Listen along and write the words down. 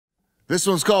This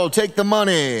one's called Take the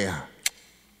Money.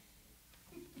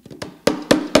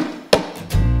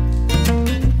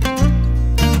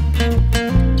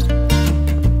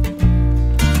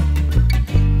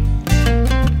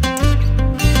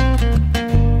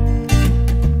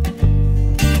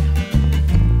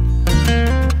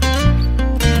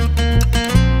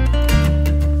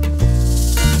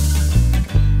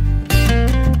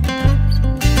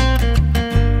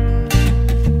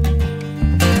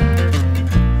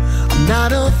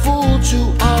 Not a fool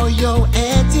to all your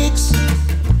antics.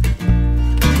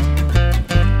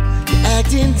 You're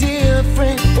acting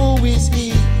different, who is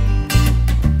he?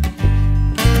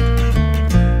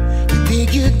 You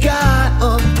think you got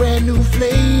a brand new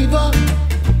flavor.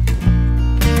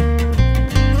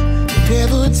 You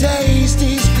never taste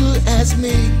as good as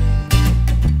me.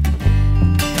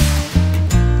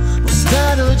 Well,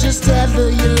 start or just tell her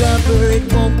you love her.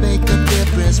 It won't make a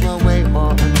difference one way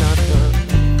or another.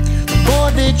 The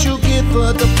more that you give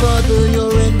her, the further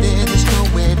you're in there. There's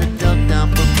nowhere to duck down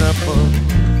for cover.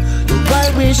 You're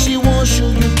right when she wants you.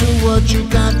 You do what you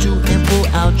got to and pull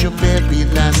out your very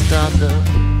last dollar.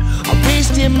 I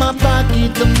reached in my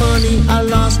pocket the money, I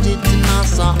lost it and I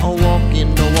saw her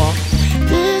walking the walk.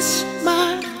 This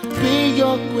might be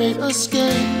your great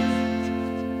escape.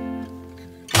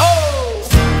 Oh!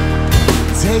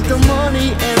 Take the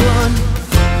money and run.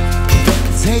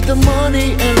 Take the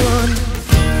money and run.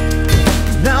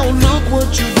 Now look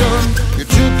what you've done. You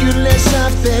took your last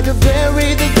shot there to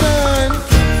bury the gun.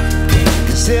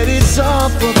 You said it's all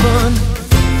for fun,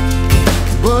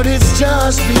 but it's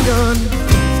just begun.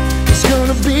 It's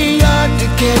gonna be hard to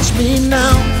catch me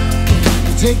now.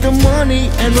 Take the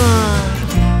money and run.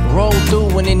 Roll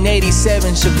through in an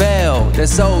 87 Chevelle,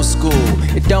 that's old school.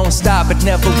 It don't stop, it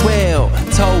never will.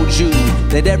 Told you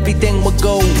that everything would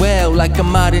go well, like a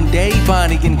modern day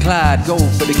Bonnie and Clyde go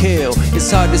for the kill.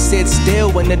 It's hard to sit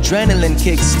still when adrenaline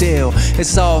kicks still.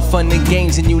 It's all fun and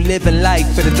games and you living life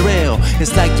for the thrill.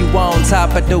 It's like you on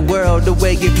top of the world the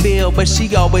way you feel, but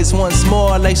she always wants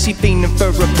more, like she fiending for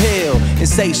a pill.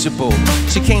 Insatiable,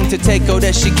 she came to take all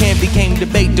that she can, became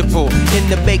debatable. In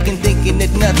the bacon thinking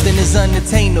that nothing is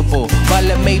unattainable. While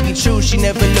it may be true, she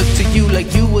never looked to you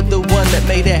like you were the one that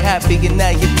made her happy, and now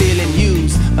you're feeling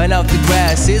used. And out the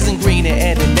grass isn't greener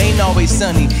and it ain't always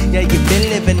sunny. Yeah, you've been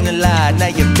living a lie, now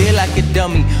you feel like a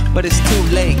dummy. But it's too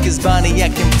late, cause Bonnie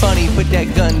acting funny. Put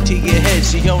that gun to your head,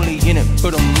 she only in it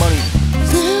for the money.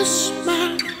 This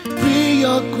might be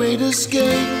your great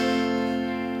escape.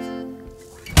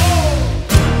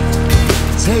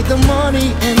 Take the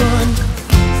money and run.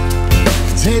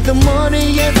 Take the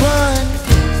money and run.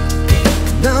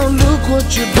 Now look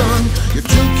what you've done. You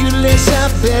took your last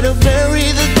shot, better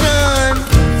bury the gun.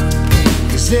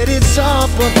 You said it's all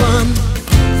for fun,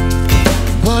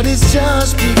 but it's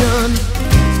just begun.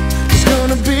 It's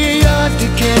gonna be hard to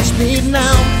catch me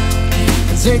now.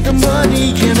 Take the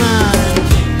money and run.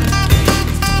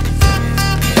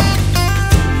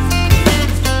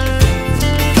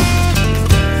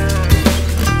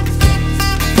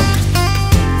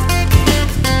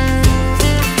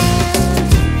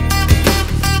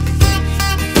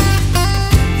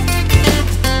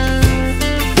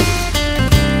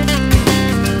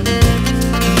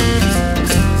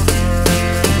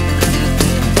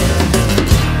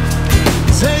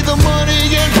 Take the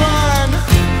money and run.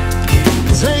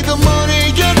 Take the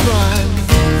money and run.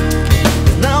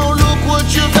 Now look what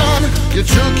you've done. You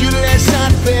took your last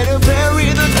shot, better bury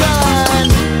the gun.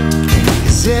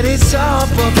 You said it's all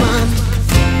for fun,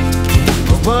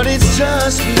 but it's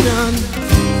just begun.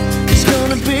 It's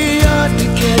gonna be hard to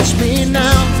catch me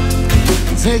now.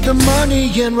 Take the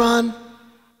money and run.